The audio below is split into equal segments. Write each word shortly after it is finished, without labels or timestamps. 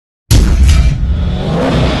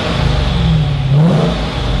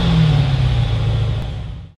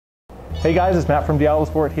Hey guys, it's Matt from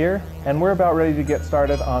DiabloSport here, and we're about ready to get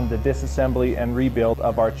started on the disassembly and rebuild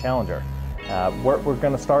of our Challenger. What we're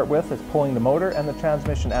going to start with is pulling the motor and the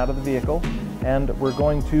transmission out of the vehicle, and we're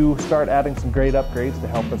going to start adding some great upgrades to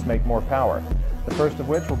help us make more power. The first of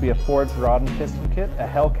which will be a forged rod and piston kit, a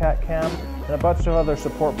Hellcat cam, and a bunch of other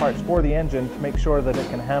support parts for the engine to make sure that it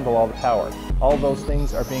can handle all the power. All of those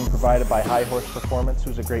things are being provided by High Horse Performance,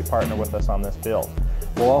 who's a great partner with us on this build.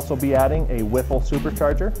 We'll also be adding a Whipple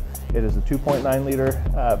Supercharger. It is a 2.9 liter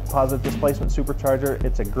positive displacement supercharger.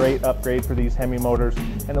 It's a great upgrade for these Hemi motors,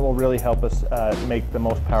 and it will really help us make the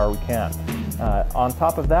most power we can. On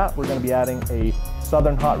top of that, we're going to be adding a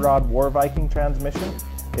Southern Hot Rod War Viking transmission.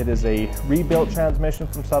 It is a rebuilt transmission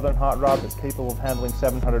from Southern Hot Rod that's capable of handling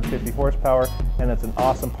 750 horsepower, and it's an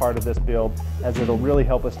awesome part of this build as it'll really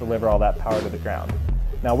help us deliver all that power to the ground.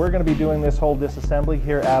 Now we're going to be doing this whole disassembly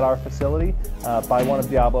here at our facility by one of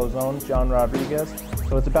Diablo's own, John Rodriguez,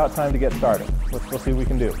 so it's about time to get started. Let's go see what we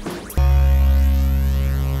can do.